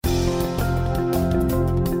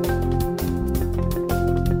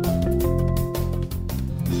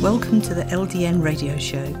Welcome to the LDN Radio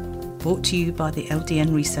Show, brought to you by the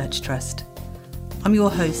LDN Research Trust. I'm your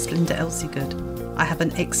host, Linda Elsegood. I have an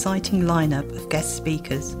exciting lineup of guest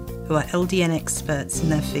speakers who are LDN experts in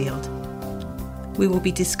their field. We will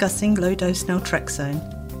be discussing low dose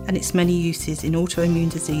naltrexone and its many uses in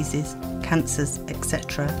autoimmune diseases, cancers,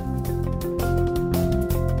 etc.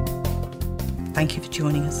 Thank you for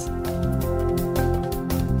joining us.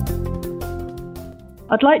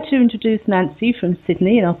 I'd like to introduce Nancy from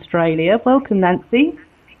Sydney in Australia. Welcome, Nancy.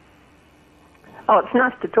 Oh, it's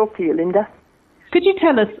nice to talk to you, Linda. Could you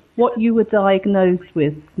tell us what you were diagnosed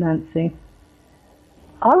with, Nancy?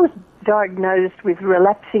 I was diagnosed with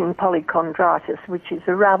relapsing polychondritis, which is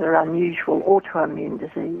a rather unusual autoimmune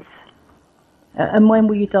disease. And when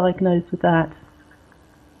were you diagnosed with that?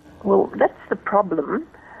 Well, that's the problem.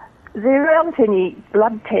 There aren't any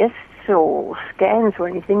blood tests or scans or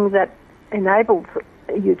anything that enables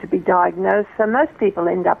you to be diagnosed, so most people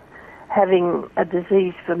end up having a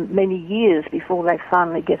disease for many years before they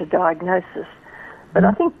finally get a diagnosis. But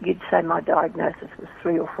I think you'd say my diagnosis was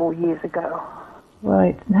 3 or 4 years ago.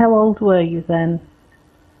 Right. And how old were you then?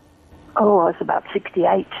 Oh, I was about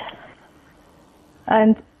 68.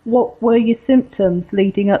 And what were your symptoms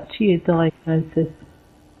leading up to your diagnosis?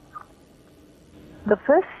 The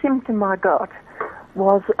first symptom I got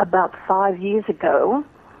was about 5 years ago.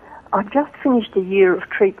 I just finished a year of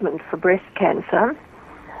treatment for breast cancer,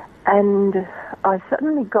 and I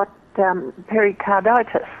suddenly got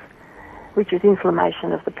pericarditis, which is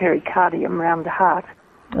inflammation of the pericardium around the heart.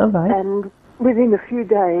 All right. And within a few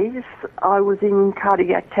days, I was in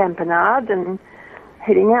cardiac tamponade and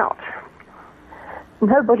heading out.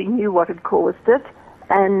 Nobody knew what had caused it,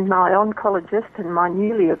 and my oncologist and my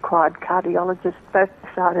newly acquired cardiologist both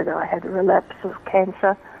decided I had a relapse of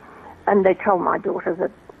cancer, and they told my daughter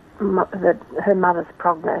that her mother's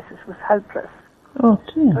prognosis was hopeless. Oh,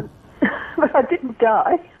 dear. But I didn't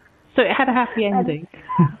die. So it had a happy ending.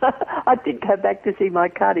 I did go back to see my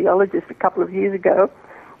cardiologist a couple of years ago.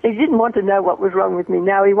 He didn't want to know what was wrong with me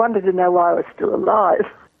now. He wanted to know why I was still alive.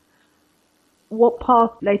 What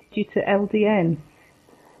path led you to LDN?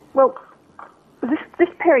 Well, this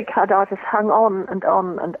pericarditis hung on and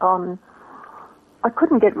on and on. I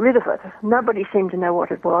couldn't get rid of it. Nobody seemed to know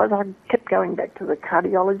what it was. I kept going back to the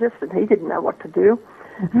cardiologist, and he didn't know what to do.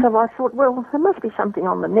 Mm-hmm. So I thought, well, there must be something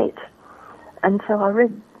on the net. And so I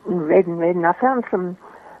read, and I found some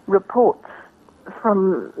reports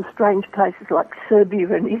from strange places like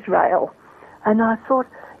Serbia and Israel. And I thought,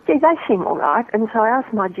 gee, they seem all right. And so I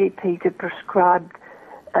asked my GP to prescribe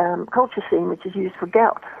colchicine, which is used for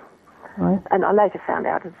gout. Right. And I later found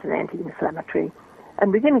out it's an anti-inflammatory.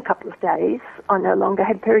 And within a couple of days, I no longer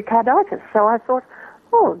had pericarditis. So I thought,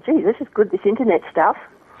 oh, gee, this is good, this internet stuff.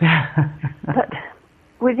 But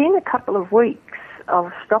within a couple of weeks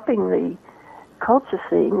of stopping the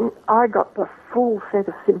colchicine, I got the full set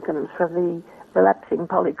of symptoms for the relapsing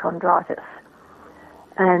polychondritis.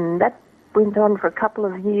 And that went on for a couple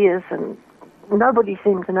of years, and nobody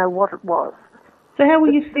seemed to know what it was. So how were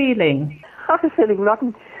you feeling? I was feeling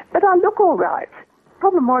rotten, but I look all right. The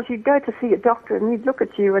problem was you'd go to see a doctor and he'd look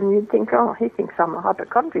at you and you'd think, oh, he thinks I'm a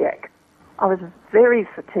hypochondriac. I was very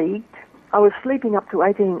fatigued. I was sleeping up to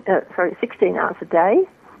 16 hours a day,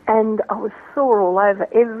 and I was sore all over.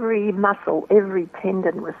 Every muscle, every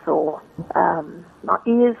tendon was sore. My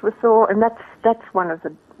ears were sore, and that's one of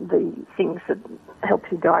the things that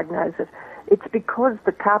helps you diagnose it. It's because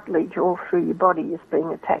the cartilage all through your body is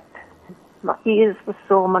being attacked. My ears were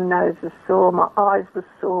sore, my nose was sore, my eyes were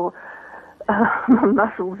sore, my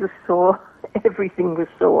muscles were sore, everything was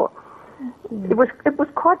sore. It was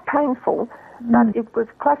quite painful, but it was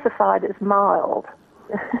classified as mild.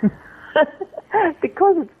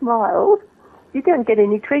 Because it's mild, you don't get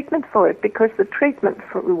any treatment for it, because the treatment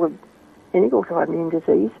for any autoimmune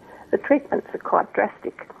disease, the treatments are quite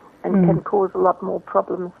drastic and can cause a lot more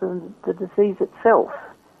problems than the disease itself.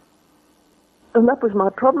 And that was my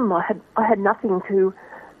problem. I had nothing to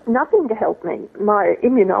help me. My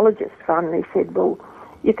immunologist finally said, well,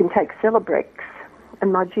 you can take Celebrex.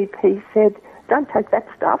 And my GP said, don't take that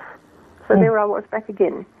stuff. So there I was back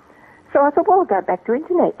again. So I thought, well, I'll go back to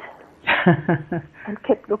internet. And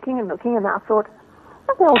kept looking, and I thought,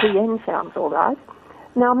 well, LDN sounds all right.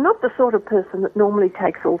 Now, I'm not the sort of person that normally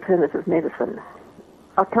takes alternative medicine.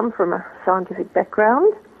 I come from a scientific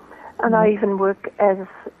background, and I even work as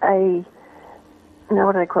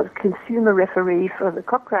what they call consumer referee for the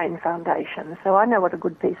Cochrane Foundation, so I know what a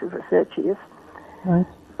good piece of research is. Right.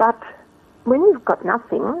 But when you've got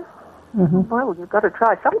nothing, well, you've got to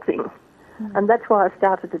try something. And that's why I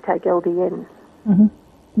started to take LDN.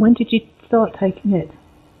 When did you start taking it?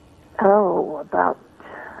 Oh, about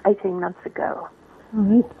 18 months ago.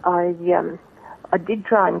 Right. I did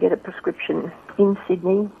try and get a prescription in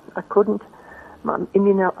Sydney. I couldn't. My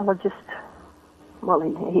immunologist, well,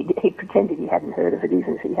 he pretended he hadn't heard of it,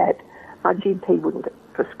 even if he had. My GP wouldn't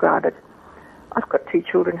prescribe it. I've got 2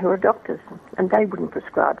 children who are doctors, and they wouldn't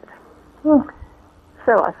prescribe it. Oh.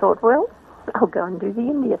 So I thought, well, I'll go and do the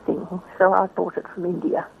India thing. So I bought it from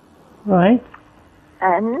India. Right.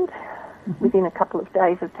 And within a couple of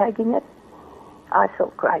days of taking it, I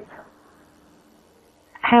felt great.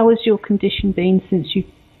 How has your condition been since you've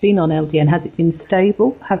been on LDN? Has it been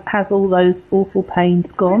stable? Has all those awful pains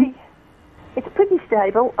gone? It's pretty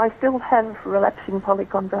stable. I still have relapsing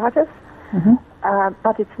polychondritis,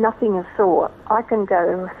 but it's nothing as sore. I can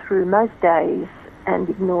go through most days and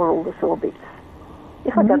ignore all the sore bits.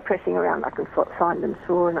 If I go pressing around, I can find them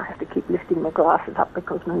sore, and I have to keep lifting my glasses up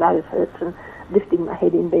because my nose hurts, and lifting my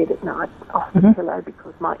head in bed at night off the pillow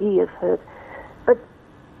because my ears hurt. But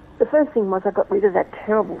the first thing was I got rid of that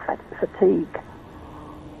terrible fatigue.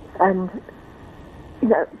 And, you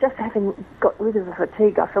know, just having got rid of the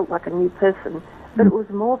fatigue, I felt like a new person. But it was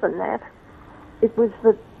more than that. It was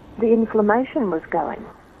that the inflammation was going.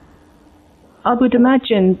 I would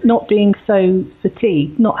imagine not being so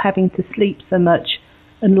fatigued, not having to sleep so much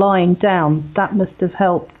and lying down, that must have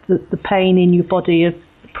helped the pain in your body of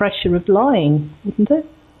the pressure of lying, wouldn't it?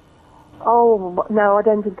 Oh, no, I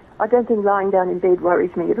don't think lying down in bed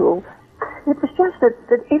worries me at all. It was just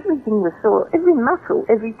that everything was sore, every muscle,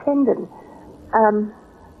 every tendon.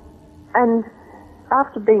 And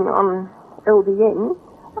after being on LDN,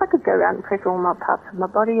 I could go around and press all my parts of my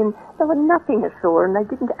body, and there were nothing as sore, and they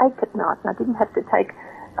didn't ache at night, and I didn't have to take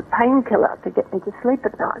a painkiller to get me to sleep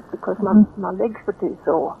at night because my legs were too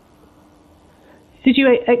sore. Did you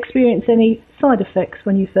experience any side effects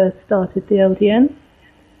when you first started the LDN?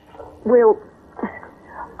 Well,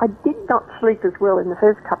 I did not sleep as well in the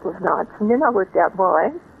first couple of nights, and then I worked out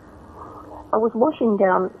why. I was washing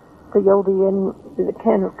down the LDN with a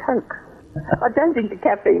can of Coke. I don't think the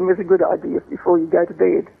caffeine was a good idea before you go to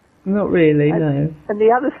bed. Not really, no. And the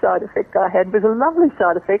other side effect I had was a lovely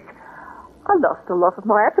side effect. I lost a lot of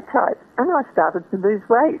my appetite, and I started to lose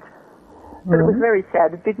weight. But it was very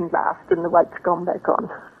sad. It didn't last, and the weight's gone back on.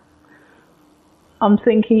 I'm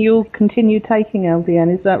thinking you'll continue taking LDN,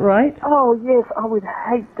 is that right? Oh, yes. I would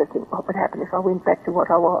hate to think what would happen if I went back to what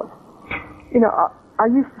I was. You know, I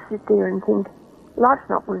used to sit there and think, life's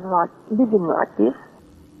not like living like this.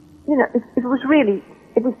 You know, it was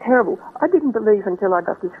terrible. I didn't believe until I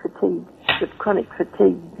got this fatigue, that chronic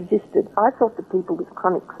fatigue existed. I thought that people with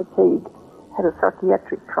chronic fatigue had a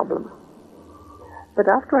psychiatric problem. But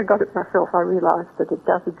after I got it myself, I realised that it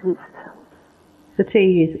does exist.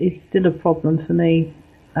 Fatigue is still a problem for me,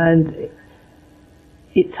 and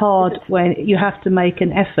it's hard when you have to make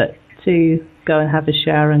an effort to go and have a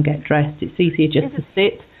shower and get dressed. It's easier just to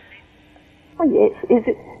sit. Oh yes, is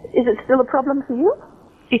it still a problem for you?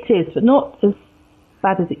 It is, but not as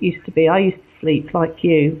bad as it used to be. I used to sleep like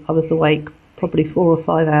you. I was awake probably 4 or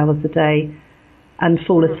 5 hours a day and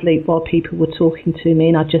fall asleep while people were talking to me,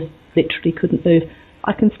 and I just literally couldn't move.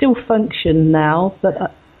 I can still function now, but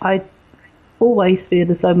I always feel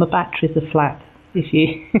as though my batteries are flat, if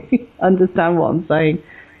you understand what I'm saying.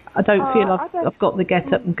 I don't feel I've got the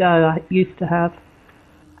get up and go I used to have.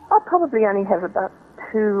 I probably only have about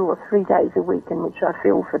 2 or 3 days a week in which I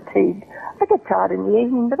feel fatigued. I get tired in the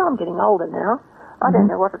evening, but I'm getting older now. I don't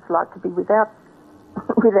know what it's like to be without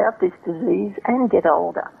this disease and get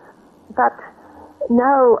older. But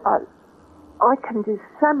no, I can do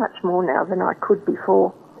so much more now than I could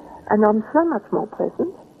before, and I'm so much more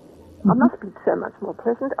pleasant. I must be so much more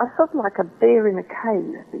pleasant. I felt like a bear in a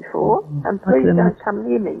cave before, and please don't come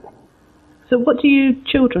near me. So what do you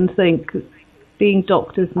children think, being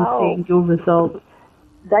doctors and seeing your results?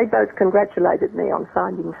 They both congratulated me on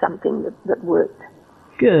finding something that worked.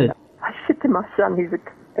 Good. I said to my son, who's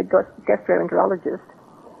a gastroenterologist,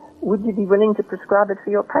 would you be willing to prescribe it for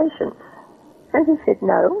your patients? And he said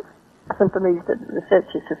no. I don't believe that the research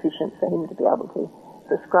is sufficient for him to be able to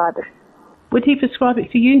prescribe it. Would he prescribe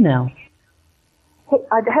it for you now?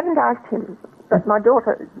 I haven't asked him, but my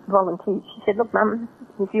daughter volunteered. She said, look, Mum,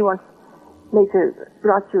 if you want me to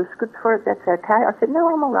write you a script for it, that's okay. I said,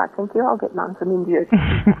 no, I'm all right, thank you. I'll get mine from India.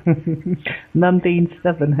 Mum being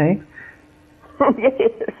stubborn, hey?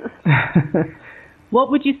 Yes.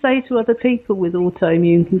 What would you say to other people with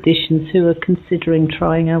autoimmune conditions who are considering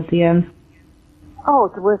trying LDN? Oh,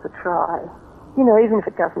 it's worth a try. You know, even if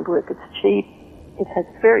it doesn't work, it's cheap. It has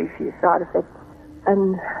very few side effects,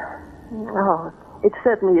 and it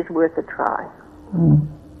certainly is worth a try.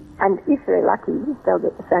 And if they're lucky, they'll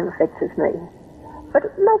get the same effects as me. But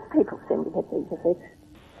most people seem to get these effects.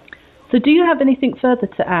 So do you have anything further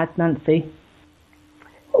to add, Nancy?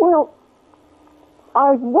 Well,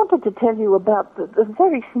 I wanted to tell you about the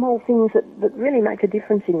very small things that really make a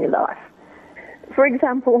difference in your life. For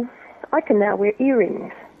example, I can now wear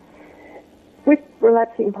earrings. With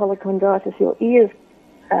relapsing polychondritis, your ears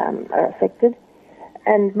are affected,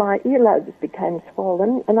 and my earlobes became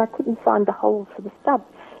swollen, and I couldn't find the holes for the studs.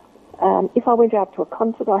 If I went out to a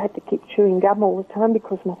concert, I had to keep chewing gum all the time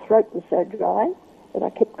because my throat was so dry that I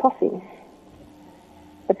kept coughing.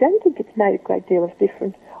 I don't think it's made a great deal of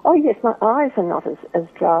difference. Oh yes, my eyes are not as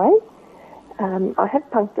dry. I had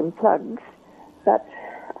punctum plugs, but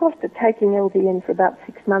after taking LDN for about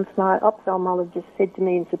 6 months, my ophthalmologist said to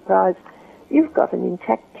me in surprise, "You've got an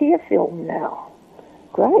intact tear film now."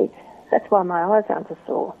 Great. That's why my eyes aren't as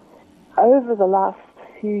sore. Over the last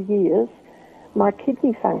few years, my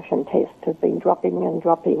kidney function tests have been dropping and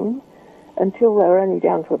dropping until they were only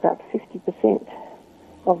down to about 50%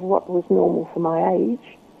 of what was normal for my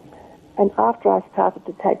age. And after I started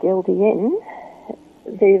to take LDN,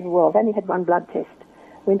 I've only had one blood test.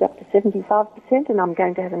 Went up to 75%, and I'm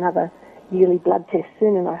going to have another yearly blood test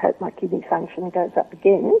soon, and I hope my kidney function goes up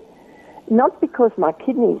again. Not because my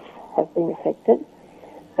kidneys have been affected,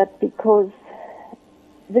 but because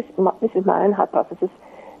this is my own hypothesis.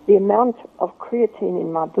 The amount of creatine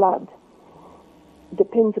in my blood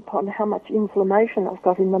depends upon how much inflammation I've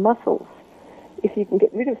got in the muscles. If you can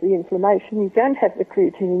get rid of the inflammation, you don't have the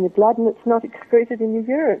creatine in your blood, and it's not excreted in your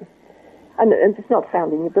urine, and it's not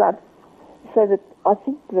found in your blood. So that I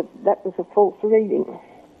think that was a false reading.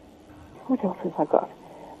 What else have I got?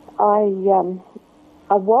 I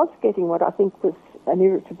was getting what I think was an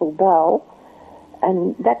irritable bowel,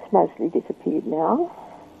 and that's mostly disappeared now.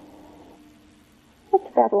 That's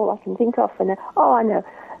about all I can think of for now. Oh, I know.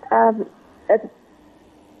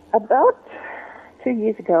 About 2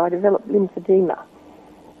 years ago, I developed lymphedema,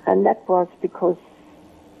 and that was because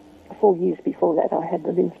 4 years before that, I had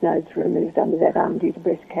the lymph nodes removed under that arm due to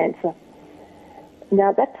breast cancer.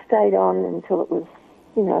 Now, that stayed on until it was,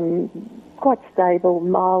 quite stable,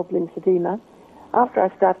 mild lymphedema. After I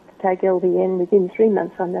started to take LDN, within 3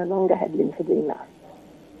 months, I no longer had lymphedema.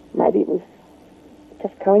 Maybe it was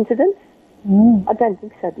just coincidence. I don't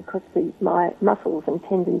think so, because my muscles and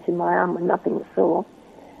tendons in my arm were nothing sore.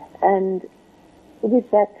 And with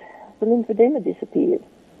that, the lymphedema disappeared.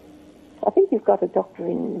 I think you've got a doctor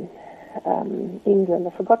in England,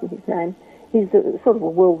 I've forgotten his name. He's sort of a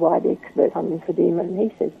worldwide expert on lymphedema, and he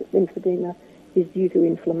says that lymphedema is due to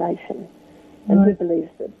inflammation. And he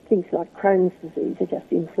believes that things like Crohn's disease are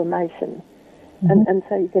just inflammation. And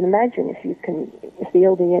so you can imagine if the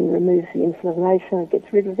LDN removes the inflammation, it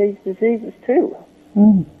gets rid of these diseases too.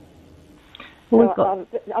 So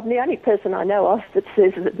I'm the only person I know of that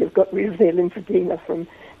says that they've got rid of their lymphedema from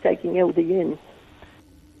taking LDN.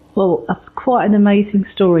 Well, that's quite an amazing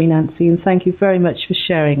story, Nancy, and thank you very much for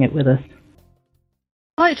sharing it with us.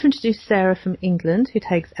 I'd like to introduce Sarah from England, who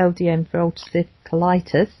takes LDN for ulcerative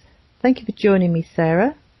colitis. Thank you for joining me,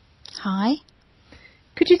 Sarah. Hi.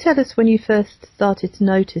 Could you tell us when you first started to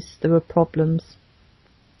notice there were problems?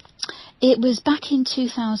 It was back in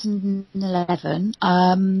 2011.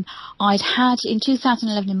 In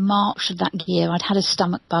 2011, in March of that year, I'd had a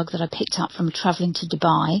stomach bug that I picked up from travelling to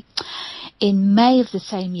Dubai. In May of the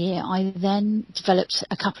same year, I then developed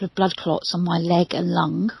a couple of blood clots on my leg and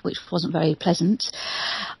lung, which wasn't very pleasant.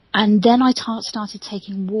 And then I started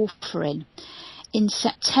taking warfarin. In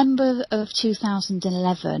September of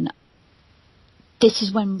 2011, this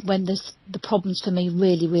is when the problems for me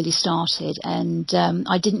really started, and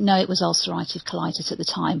I didn't know it was ulcerative colitis at the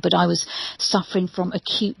time, but I was suffering from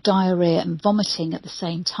acute diarrhea and vomiting at the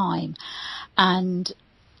same time, and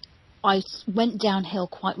I went downhill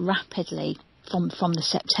quite rapidly from the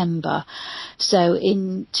September. So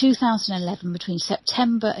in 2011, between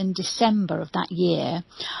September and December of that year,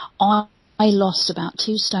 I lost about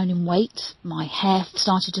 2 stone in weight. My hair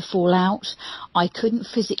started to fall out. I couldn't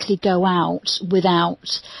physically go out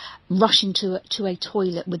without rushing to a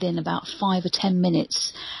toilet within about 5 or 10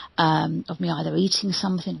 minutes of me either eating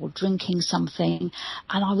something or drinking something.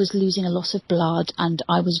 And I was losing a lot of blood, and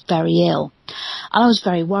I was very ill. And I was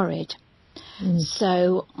very worried.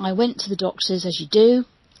 So I went to the doctors, as you do,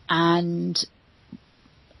 and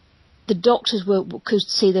the doctors could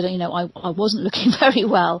see that, I wasn't looking very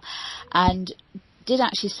well, and did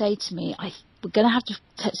actually say to me, we're going to have to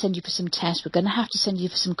send you for some tests, we're going to have to send you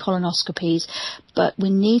for some colonoscopies, but we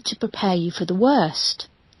need to prepare you for the worst.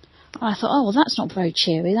 And I thought, oh, well, that's not very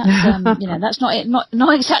cheery. That's, that's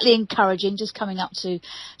not exactly encouraging, just coming up to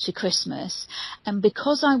Christmas. And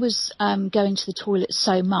because I was going to the toilet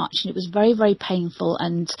so much, and it was very, very painful,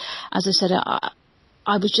 and as I said,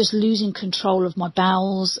 I was just losing control of my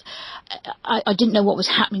bowels. I didn't know what was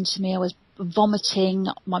happening to me. I was vomiting.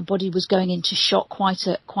 My body was going into shock quite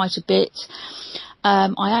a bit.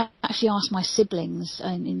 I actually asked my siblings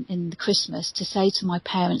in the Christmas to say to my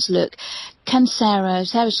parents, look,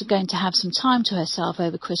 Sarah's going to have some time to herself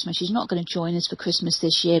over Christmas. She's not going to join us for Christmas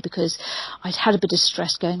this year because I'd had a bit of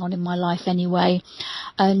stress going on in my life anyway.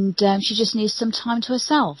 And she just needs some time to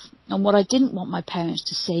herself. And what I didn't want my parents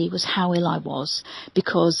to see was how ill I was,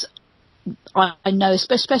 because I know,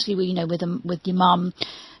 especially with your mum,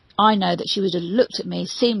 I know that she would have looked at me,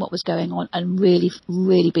 seen what was going on, and really,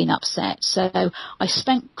 really been upset. So I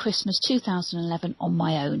spent Christmas 2011 on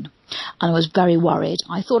my own, and I was very worried.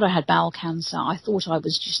 I thought I had bowel cancer. I thought I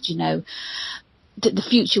was just, the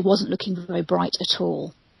future wasn't looking very bright at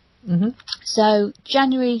all. Mm-hmm. So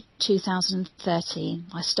January 2013,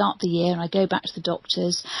 I start the year and I go back to the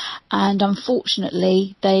doctors, and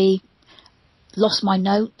unfortunately they lost my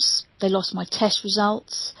notes, they lost my test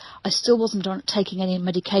results. I still wasn't taking any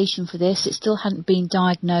medication for this. It still hadn't been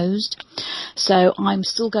diagnosed. So I'm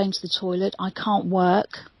still going to the toilet. I can't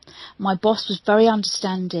work. My boss was very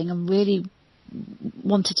understanding and really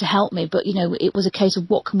wanted to help me, but it was a case of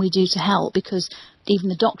what can we do to help, because even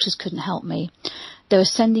the doctors couldn't help me. They were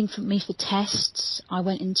sending me for tests. I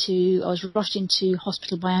was rushed into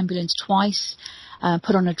hospital by ambulance twice,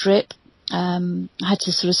 put on a drip. I had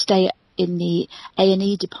to sort of stay in the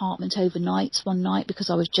A&E department overnight one night because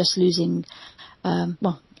I was just losing. I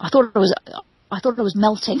thought I was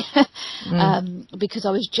melting because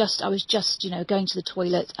I was just going to the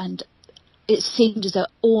toilet, and it seemed as though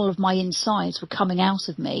all of my insides were coming out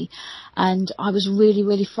of me, and I was really,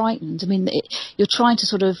 really frightened. I mean, you're trying to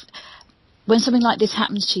sort of, when something like this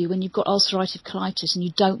happens to you, when you've got ulcerative colitis and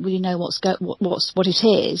you don't really know what it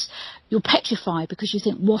is, you're petrified because you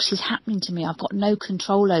think, what is happening to me? I've got no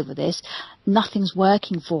control over this. Nothing's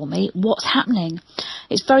working for me. What's happening?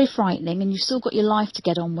 It's very frightening, and you've still got your life to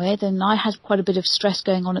get on with. And I had quite a bit of stress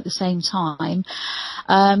going on at the same time.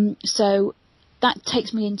 So that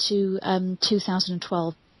takes me into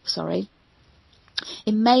 2012.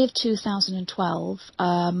 In May of 2012,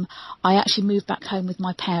 I actually moved back home with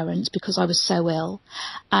my parents because I was so ill.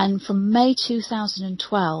 And from May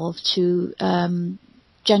 2012 to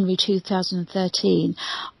January 2013,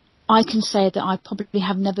 I can say that I probably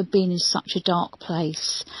have never been in such a dark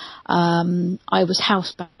place. I was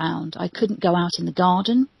housebound. I couldn't go out in the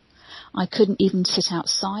garden. I couldn't even sit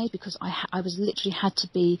outside because I was literally had to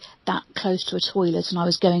be that close to a toilet, and I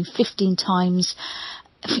was going 15 times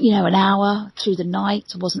an hour through the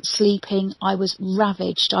night. I wasn't sleeping. I was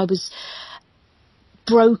ravaged. I was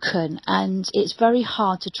broken, and it's very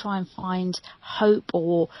hard to try and find hope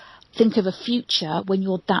or think of a future when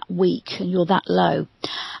you're that weak and you're that low.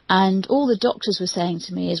 And all the doctors were saying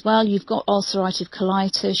to me is, well, you've got ulcerative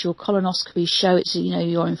colitis, your colonoscopy show it's,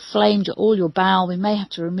 you're inflamed, all your bowel, we may have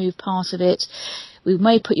to remove part of it. We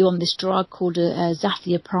may put you on this drug called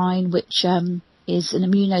azathiopyrin, which is an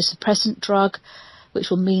immunosuppressant drug, which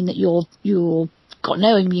will mean that you're got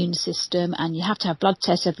no immune system, and you have to have blood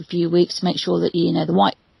tests every few weeks to make sure that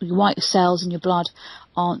the white cells in your blood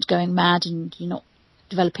aren't going mad and you're not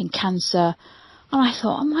developing cancer. And I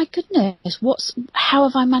thought, oh my goodness, how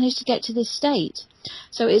have I managed to get to this state?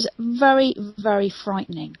 So it's very, very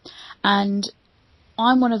frightening. And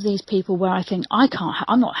I'm one of these people where I think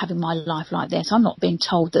I'm not having my life like this. I'm not being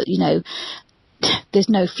told that, there's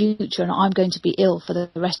no future and I'm going to be ill for the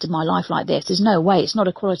rest of my life like this. There's no way. It's not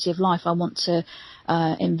a quality of life I want to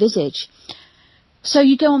envisage. So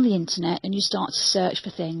you go on the internet and you start to search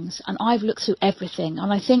for things, and I've looked through everything.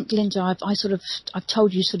 And I think, Linda, I've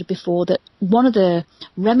told you sort of before that one of the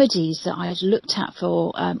remedies that I had looked at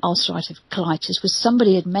for ulcerative colitis was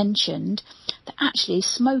somebody had mentioned that actually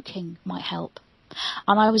smoking might help.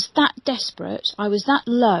 And I was that desperate, I was that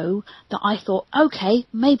low that I thought, okay,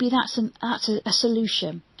 maybe that's a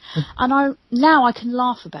solution. And now I can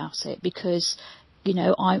laugh about it because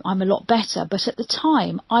I'm a lot better. But at the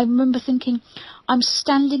time, I remember thinking, I'm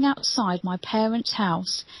standing outside my parents'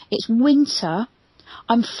 house. It's winter.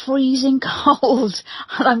 I'm freezing cold,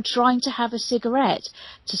 and I'm trying to have a cigarette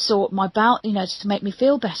to sort my bowel, to make me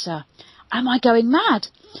feel better. Am I going mad?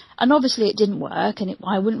 And obviously it didn't work, and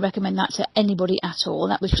I wouldn't recommend that to anybody at all.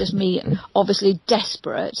 That was just me, obviously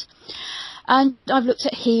desperate. And I've looked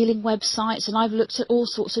at healing websites, and I've looked at all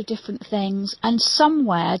sorts of different things. And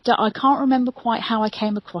somewhere, I can't remember quite how I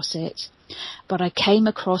came across it, but I came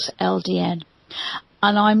across LDN.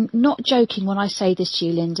 And I'm not joking when I say this to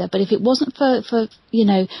you, Linda, but if it wasn't for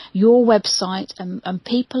your website and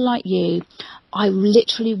people like you, I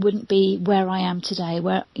literally wouldn't be where I am today,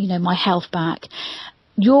 where, my health back.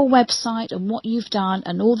 your website and what you've done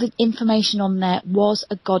and all the information on there was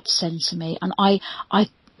a godsend to me. And I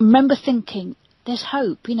remember thinking, there's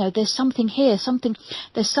hope, there's something here,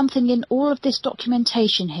 there's something in all of this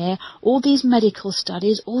documentation here, all these medical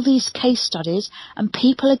studies, all these case studies, and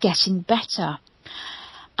people are getting better.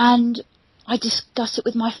 And I discuss it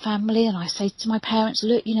with my family, and I say to my parents,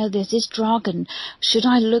 look, there's this drug, and should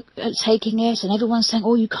I look at taking it? And everyone's saying,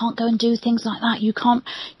 oh, you can't go and do things like that. You can't,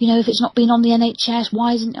 if it's not been on the NHS,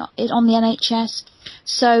 why isn't it on the NHS?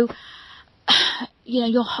 So,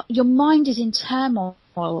 your mind is in turmoil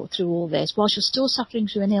through all this, whilst you're still suffering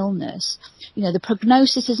through an illness. The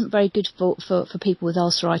prognosis isn't very good for people with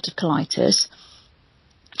ulcerative colitis.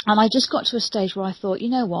 And I just got to a stage where I thought, you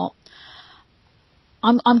know what?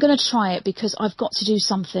 I'm going to try it because I've got to do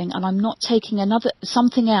something, and I'm not taking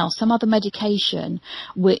some other medication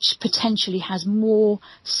which potentially has more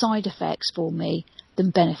side effects for me than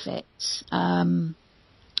benefits.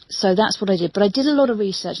 So that's what I did. But I did a lot of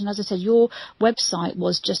research, and as I said, your website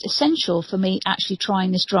was just essential for me actually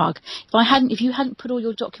trying this drug. If you hadn't put all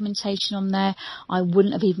your documentation on there, I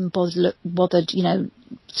wouldn't have even bothered,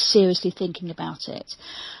 seriously thinking about it.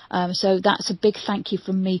 So that's a big thank you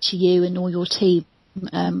from me to you and all your team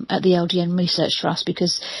at the LDN Research Trust,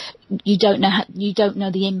 because you don't know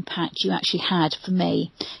the impact you actually had for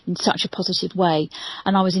me in such a positive way,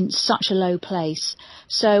 and I was in such a low place.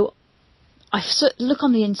 So I look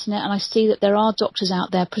on the internet and I see that there are doctors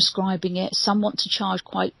out there prescribing it. Some want to charge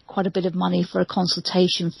quite a bit of money for a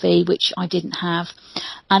consultation fee, which I didn't have,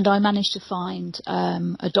 and I managed to find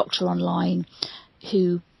a doctor online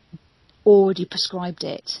who already prescribed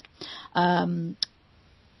it. I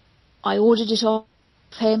ordered it off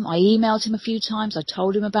him. I emailed him a few times. I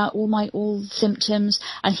told him about all the symptoms,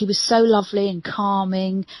 and he was so lovely and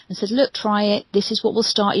calming and said, look, try it. This is what we'll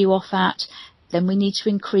start you off at. Then we need to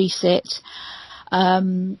increase it.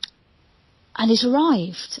 And it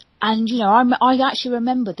arrived. And, I actually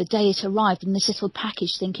remember the day it arrived in this little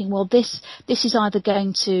package thinking, well, this is either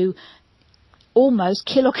going to almost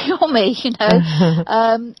kill or cure me,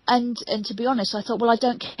 and to be honest, I thought, well, I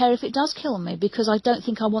don't care if it does kill me, because I don't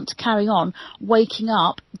think I want to carry on waking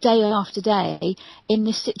up day after day in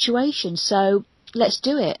this situation. So let's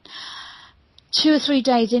do it. 2 or 3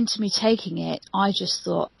 days into me taking it, I just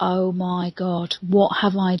thought, oh my God, what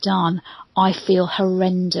have I done? I feel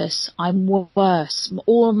horrendous. I'm worse.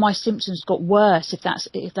 All of my symptoms got worse, if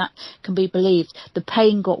that can be believed. The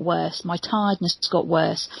pain got worse. My tiredness got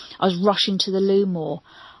worse. I was rushing to the loo more.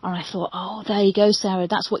 And I thought, oh, there you go, Sarah.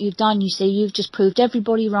 That's what you've done. You see, you've just proved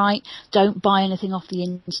everybody right. Don't buy anything off the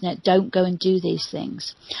internet. Don't go and do these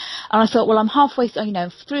things. And I thought, well, I'm halfway through,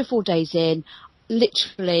 3 or 4 days in.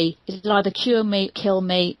 Literally, it'll either cure me, kill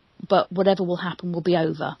me, but whatever will happen will be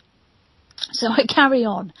over. So I carry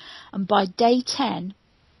on, and by day 10,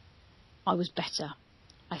 I was better.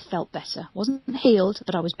 I felt better. Wasn't healed,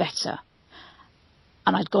 but I was better.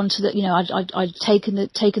 And I'd gone to I'd taken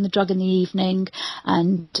the drug in the evening,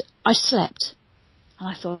 and I slept. And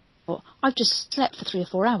I thought, I've just slept for 3 or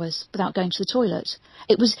 4 hours without going to the toilet.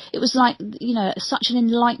 It was like, such an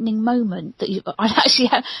enlightening moment that I'd actually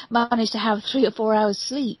managed to have 3 or 4 hours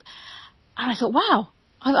sleep. And I thought, wow,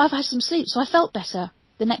 I've had some sleep. So I felt better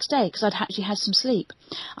the next day because I'd actually had some sleep.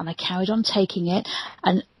 And I carried on taking it.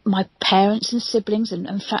 And my parents and siblings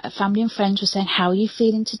and family and friends were saying, how are you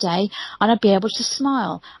feeling today? And I'd be able to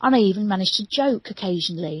smile. And I even managed to joke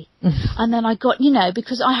occasionally. And then I got,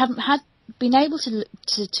 because I haven't been able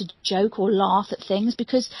to joke or laugh at things,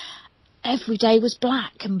 because every day was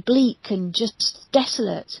black and bleak and just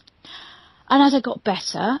desolate. And as I got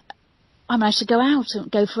better, I managed to go out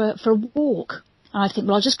and go for a walk. And I think,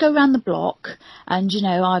 well, I'll just go around the block. And,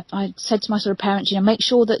 I said to my sort of parents, make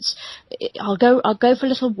sure that I'll go for a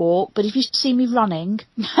little walk. But if you see me running,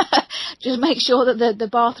 just make sure that the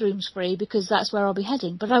bathroom's free, because that's where I'll be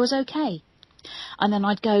heading. But I was okay. And then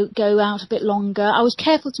I'd go out a bit longer. I was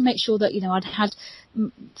careful to make sure that,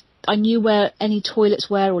 I knew where any toilets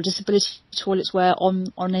were, or disability toilets were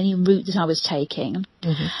on any route that I was taking.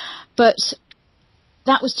 Mm-hmm. But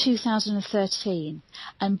that was 2013.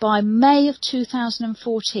 And by May of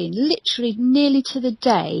 2014, literally nearly to the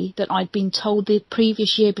day that I'd been told the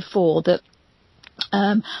previous year before that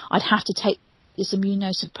I'd have to take this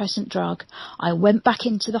immunosuppressant drug, I went back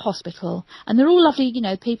into the hospital, and they're all lovely,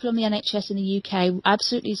 people on the NHS in the UK,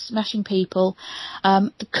 absolutely smashing people,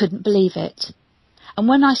 couldn't believe it. And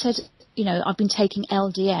when I said, I've been taking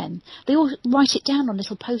LDN, they all write it down on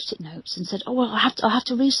little post-it notes and said, oh, well, I'll have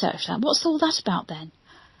to research that. What's all that about then?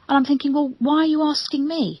 And I'm thinking, well, why are you asking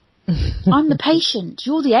me? I'm the patient.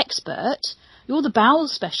 You're the expert. You're the bowel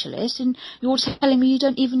specialist, and you're telling me you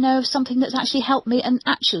don't even know of something that's actually helped me and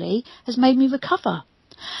actually has made me recover.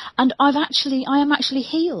 And I am actually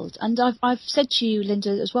healed. And I've said to you,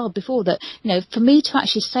 Linda, as well before that, for me to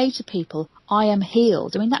actually say to people, I am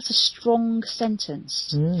healed. I mean, that's a strong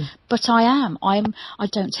sentence, but I am. I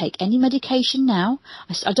don't take any medication now.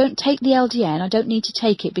 I don't take the LDN. I don't need to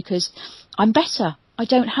take it because I'm better. I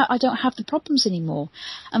don't have the problems anymore.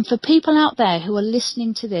 And for people out there who are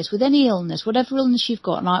listening to this with any illness, whatever illness you've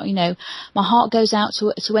got, and my heart goes out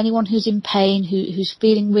to anyone who's in pain, who's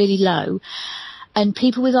feeling really low. And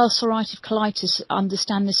people with ulcerative colitis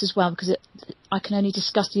understand this as well, because I can only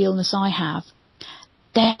discuss the illness I have.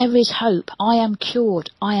 There is hope. I am cured.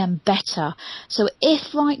 I am better. So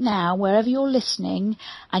if right now, wherever you're listening,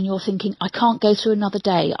 and you're thinking, I can't go through another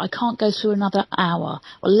day, I can't go through another hour,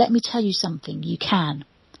 well, let me tell you something. You can.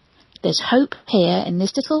 There's hope here in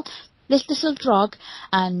this little drug,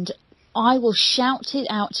 and I will shout it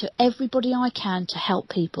out to everybody I can to help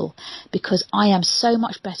people, because I am so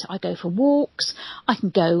much better. I go for walks, I can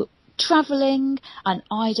go travelling, and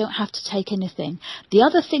I don't have to take anything. The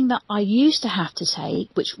other thing that I used to have to take,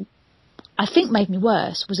 which I think made me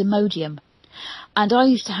worse, was Imodium. And I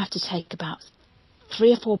used to have to take about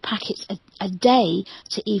 3 or 4 packets a day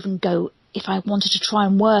to even go, if I wanted to try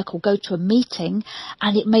and work or go to a meeting,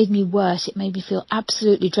 and it made me worse. It made me feel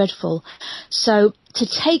absolutely dreadful. So to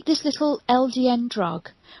take this little LDN drug,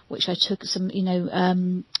 which I took some,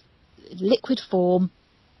 liquid form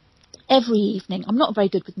every evening. I'm not very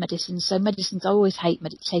good with medicines, so I always hate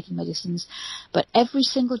taking medicines. But every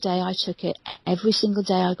single day I took it. Every single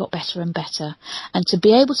day I got better and better. And to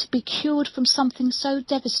be able to be cured from something so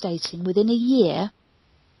devastating within a year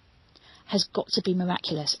has got to be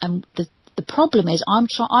miraculous. And the problem is I'm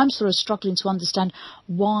sort of struggling to understand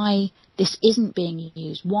why this isn't being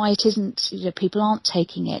used, why it isn't, people aren't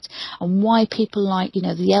taking it, and why people like, the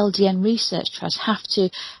LDN Research Trust have to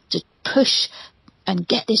push and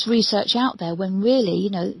get this research out there, when really,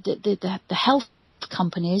 the health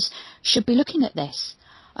companies should be looking at this.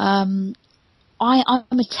 I'm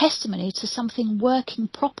a testimony to something working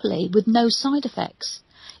properly with no side effects.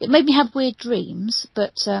 It made me have weird dreams,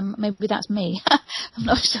 but maybe that's me. I'm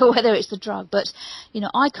not sure whether it's the drug, but,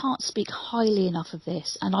 I can't speak highly enough of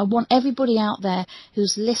this. And I want everybody out there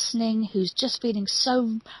who's listening, who's just feeling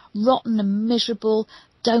so rotten and miserable,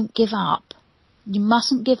 don't give up. You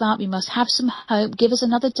mustn't give up. You must have some hope. Give us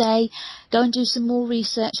another day. Go and do some more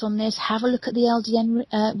research on this. Have a look at the LDN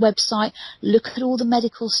website. Look at all the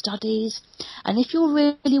medical studies. And if you're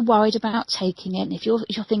really worried about taking it, and if you're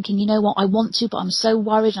thinking, you know what, I want to, but I'm so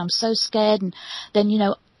worried, I'm so scared, and then,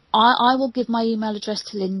 I will give my email address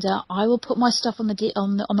to Linda. I will put my stuff on the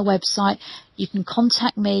website. You can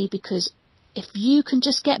contact me, because if you can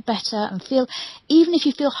just get better and feel, even if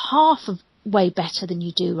you feel half of way better than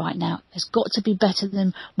you do right now, it's got to be better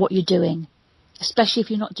than what you're doing, especially if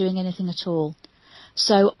you're not doing anything at all.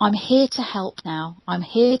 So I'm here to help now. I'm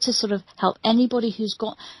here to sort of help anybody who's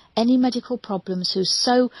got any medical problems, who's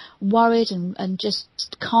so worried and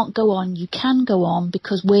just can't go on. You can go on,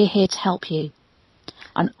 because we're here to help you,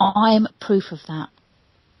 and I'm proof of that.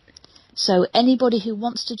 So anybody who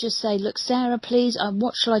wants to just say, look, Sarah, please,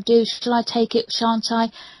 what shall I do? Shall I take it? Shan't I?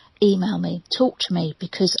 Email me, talk to me,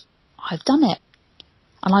 because I've done it,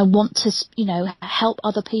 and I want to, help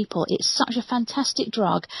other people. It's such a fantastic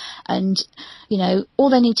drug, and, all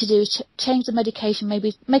they need to do is change the medication,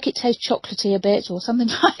 maybe make it taste chocolatey a bit or something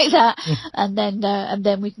like that, and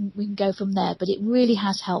then we can go from there. But it really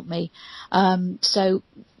has helped me. So,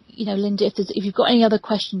 Linda, if you've got any other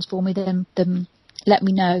questions for me, then let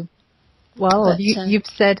me know. Well, you've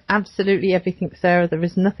said absolutely everything, Sarah. There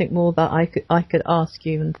is nothing more that I could ask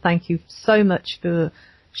you, and thank you so much for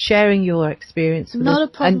sharing your experience with Not us.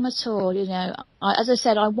 a problem at all. As I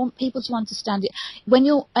said, I want people to understand it. When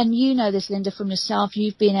and you know this, Linda, from yourself,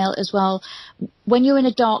 you've been ill as well. When you're in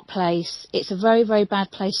a dark place, it's a very, very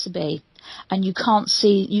bad place to be, and you can't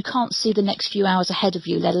see the next few hours ahead of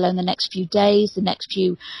you, let alone the next few days, the next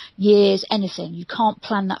few years, anything. You can't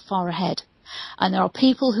plan that far ahead. And there are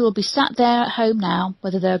people who will be sat there at home now,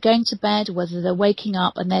 whether they're going to bed, whether they're waking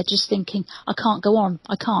up, and they're just thinking, I can't go on,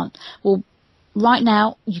 I can't. Well, right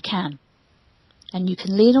now, you can. And you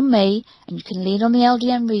can lean on me, and you can lean on the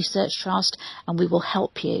LDN Research Trust, and we will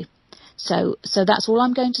help you. So that's all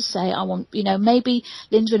I'm going to say. I want, maybe,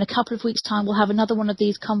 Linda, in a couple of weeks' time, we'll have another one of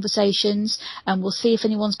these conversations, and we'll see if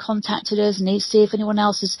anyone's contacted us, and see if anyone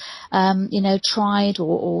else has, tried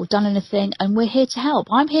or done anything. And we're here to help.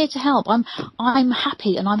 I'm here to help. I'm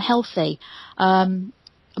happy and I'm healthy. I'm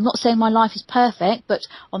not saying my life is perfect, but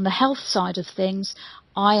on the health side of things,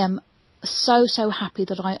 I am so happy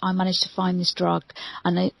that I managed to find this drug,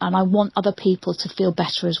 and I want other people to feel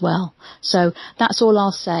better as well. So that's all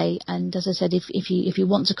I'll say. And as I said, if you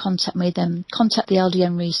want to contact me, then contact the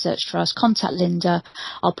LDN Research Trust, contact Linda.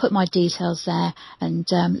 I'll put my details there, and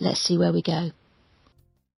let's see where we go.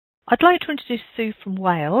 I'd like to introduce Sue from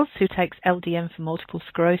Wales, who takes LDN for multiple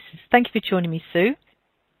sclerosis. Thank you for joining me, Sue.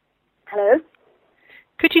 Hello.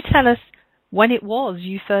 Could you tell us when it was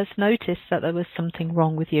you first noticed that there was something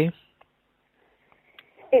wrong with you?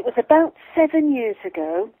 It was about 7 years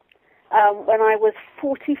ago, when I was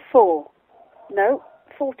 45.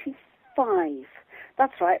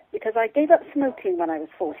 That's right, because I gave up smoking when I was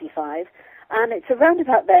 45, and it's around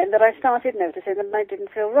about then that I started noticing that I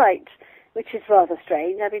didn't feel right, which is rather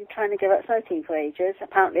strange. I've been trying to give up smoking for ages.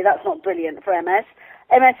 Apparently that's not brilliant for MS.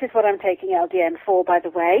 MS is what I'm taking LDN for, by the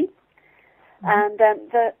way. And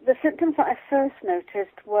the symptoms that I first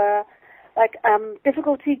noticed were like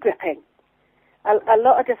difficulty gripping. A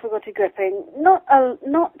lot of difficulty gripping. Not so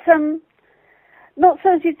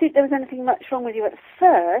as you'd think there was anything much wrong with you at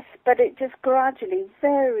first, but it just gradually,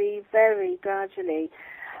 very, very gradually,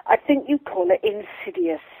 I think you call it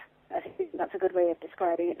insidious. I think that's a good way of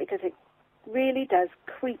describing it, because it really does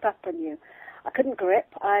creep up on you. I couldn't grip.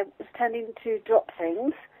 I was tending to drop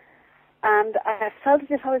things, and I felt as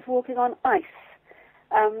if I was walking on ice.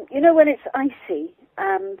 You know when it's icy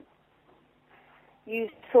and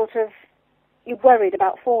you're worried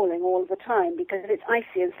about falling all the time because it's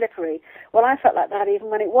icy and slippery. Well, I felt like that even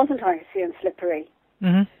when it wasn't icy and slippery.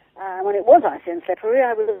 Mm-hmm. When it was icy and slippery,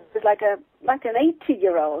 I was like an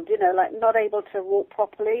 80-year-old, like not able to walk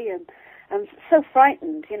properly and so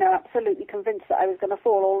frightened, absolutely convinced that I was going to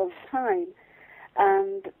fall all the time.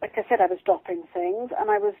 And like I said, I was dropping things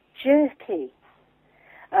and I was jerky.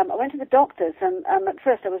 I went to the doctors and at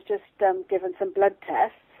first I was just given some blood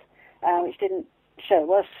tests, which didn't showed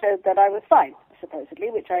that I was fine,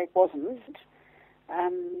 supposedly, which I wasn't.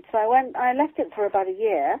 So I left it for about a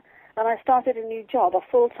year, and I started a new job, a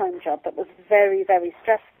full-time job that was very, very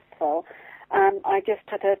stressful, and I just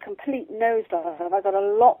took a complete nosedive. I got a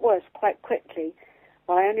lot worse quite quickly.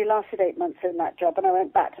 Well, I only lasted 8 months in that job, and I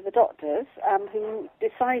went back to the doctors, who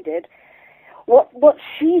decided what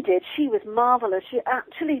she did. She was marvelous. She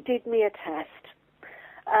actually did me a test.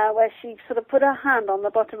 Where she sort of put her hand on the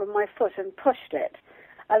bottom of my foot and pushed it.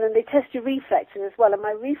 And then they test your reflexes as well, and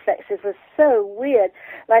my reflexes were so weird.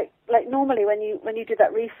 Like normally when you do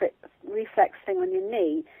that reflex thing on your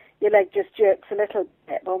knee, your leg just jerks a little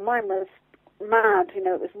bit. Well, mine was mad, it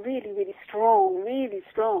was really, really strong, really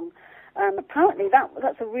strong. Apparently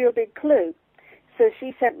that's a real big clue. So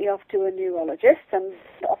she sent me off to a neurologist, and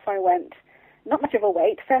off I went. Not much of a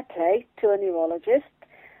wait, fair play, to a neurologist,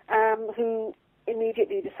 who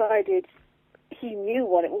immediately decided he knew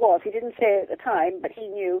what it was. He didn't say it at the time, but he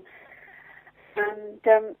knew. And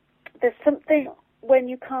there's something when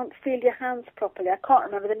you can't feel your hands properly. I can't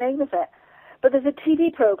remember the name of it. But there's a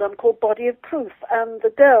TV program called Body of Proof, and the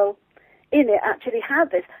girl in it actually had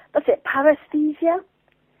this. That's it, paresthesia?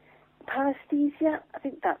 Paresthesia? I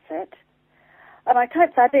think that's it. And I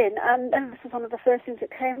typed that in, and this was one of the first things that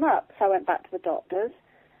came up. So I went back to the doctors,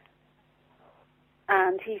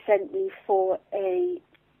 and he sent me for a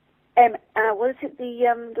what is it?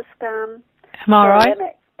 The scan?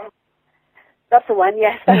 MRI. That's the one.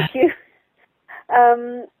 Yes, thank you.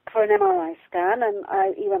 For an MRI scan,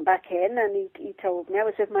 and he went back in, and he told me I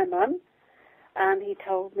was with my mum, and he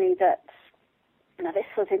told me that this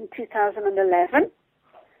was in 2011.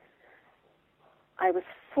 I was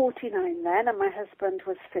 49 then, and my husband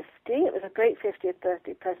was 50. It was a great 50th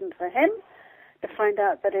birthday present for him to find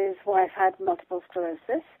out that his wife had multiple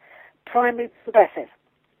sclerosis, primary progressive,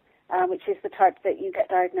 which is the type that you get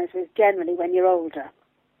diagnosed with generally when you're older.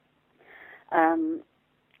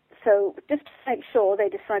 So just to make sure, they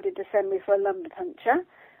decided to send me for a lumbar puncture,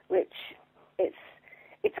 which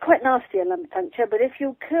it's quite nasty, a lumbar puncture, but if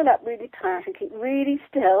you curl up really tight and keep really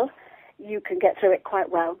still, you can get through it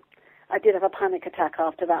quite well. I did have a panic attack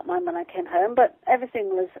after that one when I came home, but everything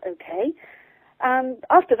was okay. And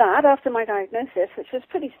after that, after my diagnosis, which was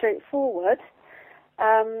pretty straightforward,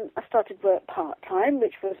 I started work part-time,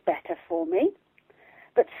 which was better for me.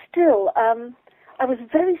 But still, I was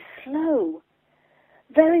very slow,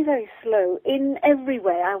 very, very slow in every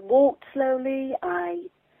way. I walked slowly. I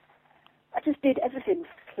just did everything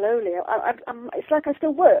slowly. It's like I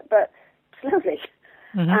still work, but slowly.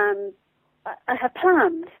 Mm-hmm. And I had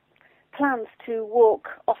plans to walk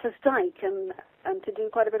Offa's Dyke and to do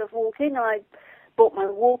quite a bit of walking. I bought my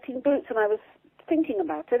walking boots, and I was thinking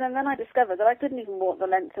about it, and then I discovered that I couldn't even walk the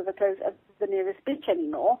length of the nearest beach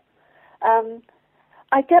anymore.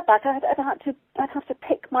 I'd get back, I'd have to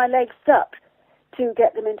pick my legs up to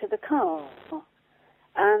get them into the car.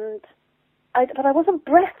 But I wasn't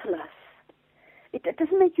breathless. It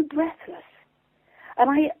doesn't make you breathless.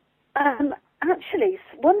 And actually,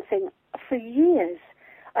 one thing, for years,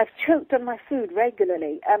 I've choked on my food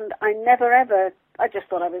regularly, and I never ever, I just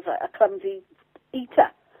thought I was a clumsy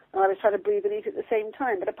eater, and I was trying to breathe and eat at the same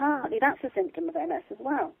time, but apparently that's a symptom of MS as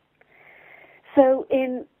well. So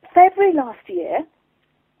in February last year,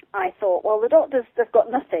 I thought, well, the doctors, they've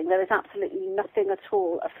got nothing. There is absolutely nothing at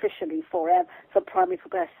all officially for primary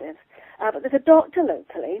progressive. But there's a doctor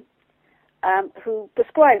locally who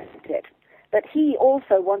prescribed it. But he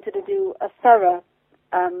also wanted to do a thorough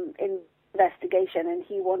investigation, and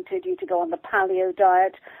he wanted you to go on the paleo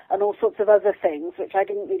diet and all sorts of other things, which I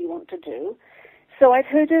didn't really want to do. So I'd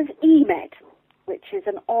heard of eMed, which is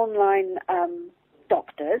an online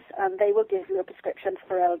doctors, and they will give you a prescription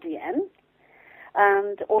for LDN.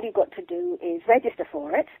 And all you've got to do is register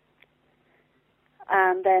for it,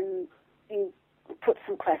 and then you put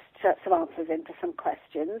some answers into some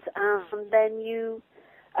questions, and then you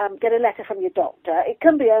get a letter from your doctor. It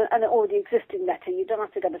can be an already existing letter. You don't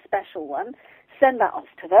have to get a special one. Send that off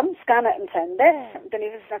to them, scan it and send it. Don't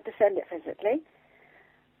even have to send it physically.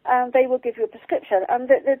 And they will give you a prescription. And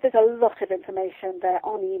there's a lot of information there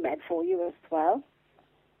on eMed for you as well.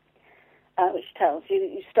 Which tells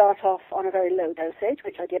you start off on a very low dosage,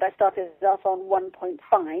 which I did. I started off on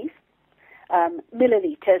 1.5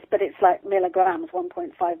 milliliters, but it's like milligrams,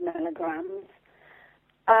 1.5 milligrams.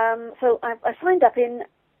 So I signed up in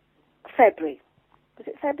February. Was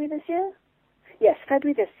it February this year? Yes,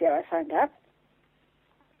 February this year I signed up.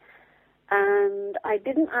 And I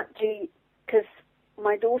didn't actually, because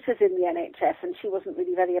my daughter's in the NHS and she wasn't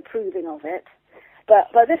really very approving of it.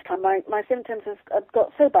 But by this time, my symptoms had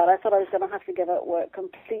got so bad, I thought I was going to have to give up work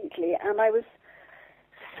completely. And I was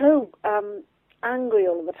so angry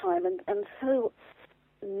all the time and so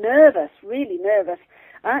nervous, really nervous.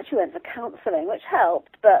 I actually went for counselling, which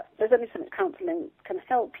helped, but there's only so much counselling can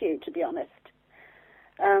help you, to be honest.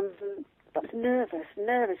 But I was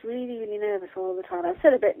nervous, really, really nervous all the time. I'm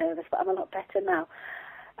still a bit nervous, but I'm a lot better now.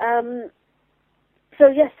 So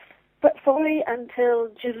yes, but fully until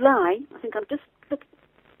July, I think I'm just looking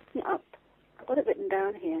it up. I've got it written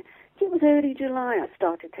down here. I think it was early July I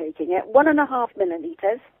started taking it. 1.5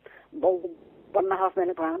 milliliters, or 1.5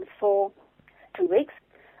 milligrams for 2 weeks.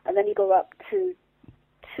 And then you go up to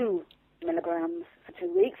 2 milligrams for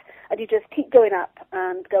 2 weeks. And you just keep going up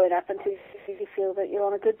until you feel that you're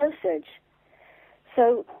on a good dosage.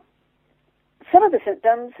 So some of the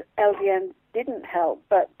symptoms, LDN didn't help,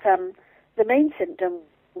 but the main symptom,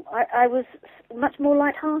 I was much more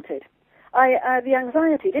lighthearted. The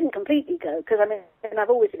anxiety didn't completely go, because I've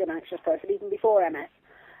always been an anxious person, even before MS.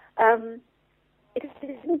 It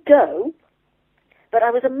didn't go, but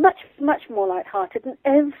I was a much more lighthearted, and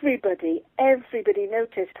everybody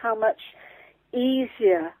noticed how much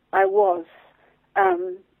easier I was.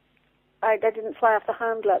 I didn't fly off the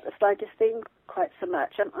handle at the slightest thing quite so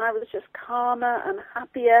much, and I was just calmer and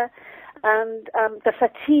happier, and the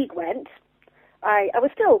fatigue went. I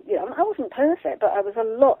was still, I wasn't perfect, but I was a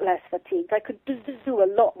lot less fatigued. I could do a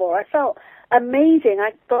lot more. I felt amazing.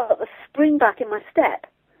 I got the spring back in my step.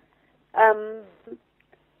 And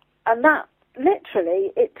that,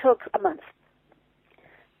 literally, it took a month.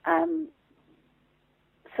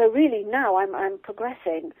 So really now I'm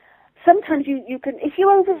progressing. Sometimes you can, if you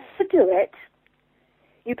overdo it,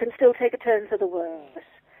 you can still take a turn for the worse.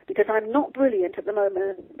 Because I'm not brilliant at the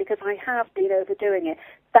moment, because I have been overdoing it.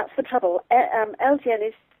 That's the trouble. LDN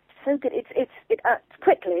is so good. It acts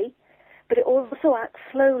quickly, but it also acts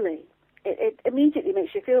slowly. It immediately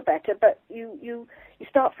makes you feel better, but you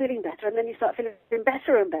start feeling better, and then you start feeling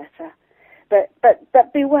better and better. But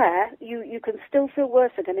beware, you can still feel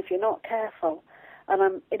worse again if you're not careful. And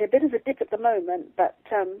I'm in a bit of a dip at the moment, but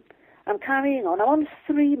I'm carrying on. I'm on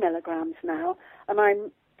 3 milligrams now, and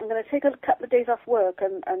I'm going to take a couple of days off work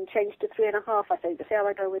and change to 3.5, I think, to see how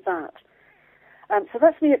I go with that. So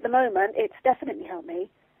that's me at the moment. It's definitely helped me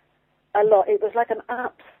a lot. It was like an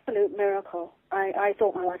absolute miracle. I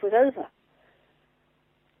thought my life was over.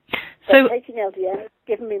 So taking LDN has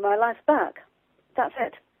given me my life back. That's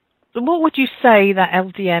it. So what would you say that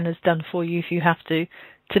LDN has done for you, if you have to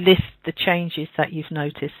list the changes that you've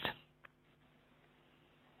noticed?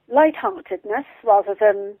 Lightheartedness rather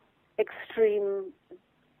than extreme,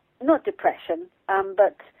 not depression,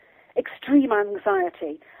 but extreme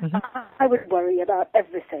anxiety. Mm-hmm. I would worry about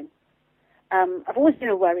everything. I've always been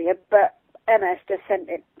a worrier, but MS just sent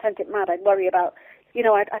it mad. I'd worry about You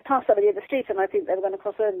know, I'd pass somebody in the street and I think they were going to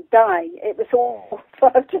cross over and die. It was awful.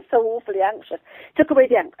 I was just so awfully anxious. It took away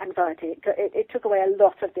the anxiety. It took away a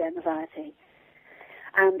lot of the anxiety.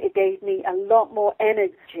 And it gave me a lot more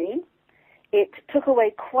energy. It took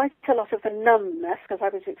away quite a lot of the numbness, because I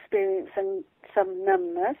was experiencing some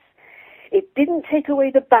numbness. It didn't take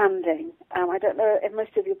away the banding. I don't know if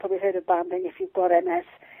most of you probably heard of banding if you've got MS.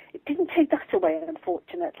 It didn't take that away,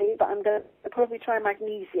 unfortunately, but I'm going to probably try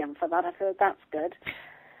magnesium for that. I've heard that's good.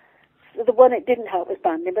 So the one it didn't help was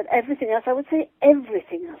banding, but everything else, I would say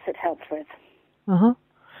everything else it helped with. Uh-huh.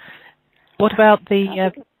 What about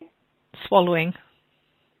the swallowing?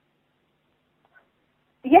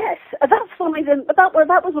 Yes, that's one I didn't. But that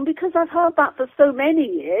was one, because I've had that for so many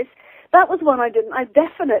years. That was one I didn't. I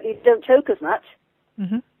definitely don't choke as much.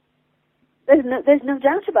 Mm-hmm. There's no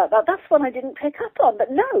doubt about that. That's one I didn't pick up on.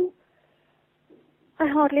 But no, I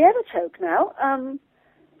hardly ever choke now.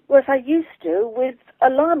 Whereas I used to with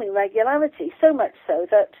alarming regularity. So much so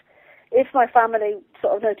that if my family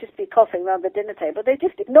sort of noticed me coughing around the dinner table, they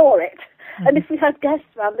just ignore it. Mm-hmm. And if we had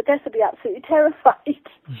guests around, the guests would be absolutely terrified.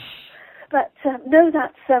 But no,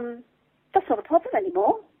 that's not a problem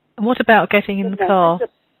anymore. And what about getting in the car?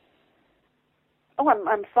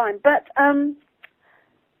 I'm fine. But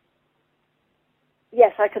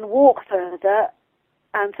yes, I can walk further,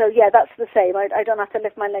 and so yeah, that's the same. I don't have to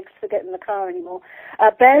lift my legs to get in the car anymore.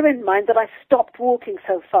 Bear in mind that I stopped walking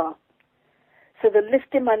so far. So the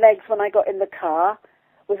lifting my legs when I got in the car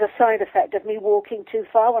was a side effect of me walking too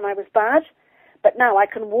far when I was bad. But now I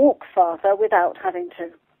can walk farther without having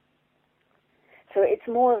to. So it's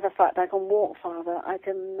more of the fact I can walk farther. I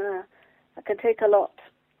can take a lot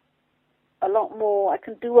more. I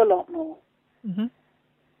can do a lot more. Mm-hmm.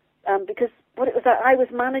 Because what it was, I was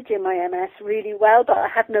managing my MS really well, but I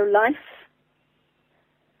had no life.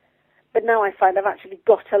 But now I find I've actually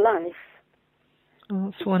got a life.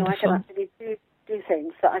 Oh, that's wonderful. So I can actually do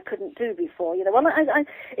things that I couldn't do before. You know, well,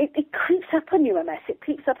 it creeps up on you, MS. It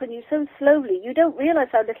creeps up on you so slowly. You don't realise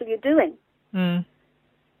how little you're doing. Mm.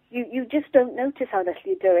 You just don't notice how little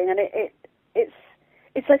you're doing, and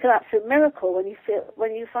it's like an absolute miracle when you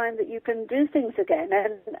find that you can do things again,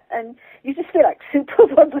 and you just feel like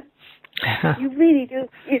Superwoman. You really do.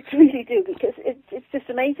 You really do, because it's just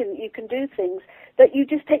amazing that you can do things that you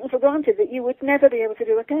just take for granted that you would never be able to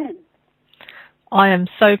do again. I am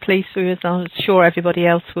so pleased for you, as I'm sure everybody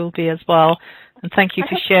else will be as well. And thank you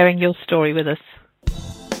for sharing your story with us.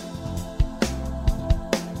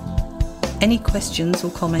 Any questions or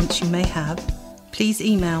comments you may have, please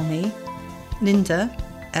email me, Linda, Linda,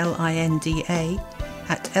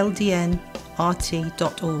 at ldnrt.org.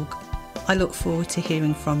 I look forward to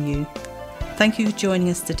hearing from you. Thank you for joining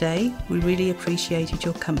us today. We really appreciated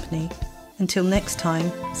your company. Until next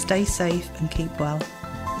time, stay safe and keep well.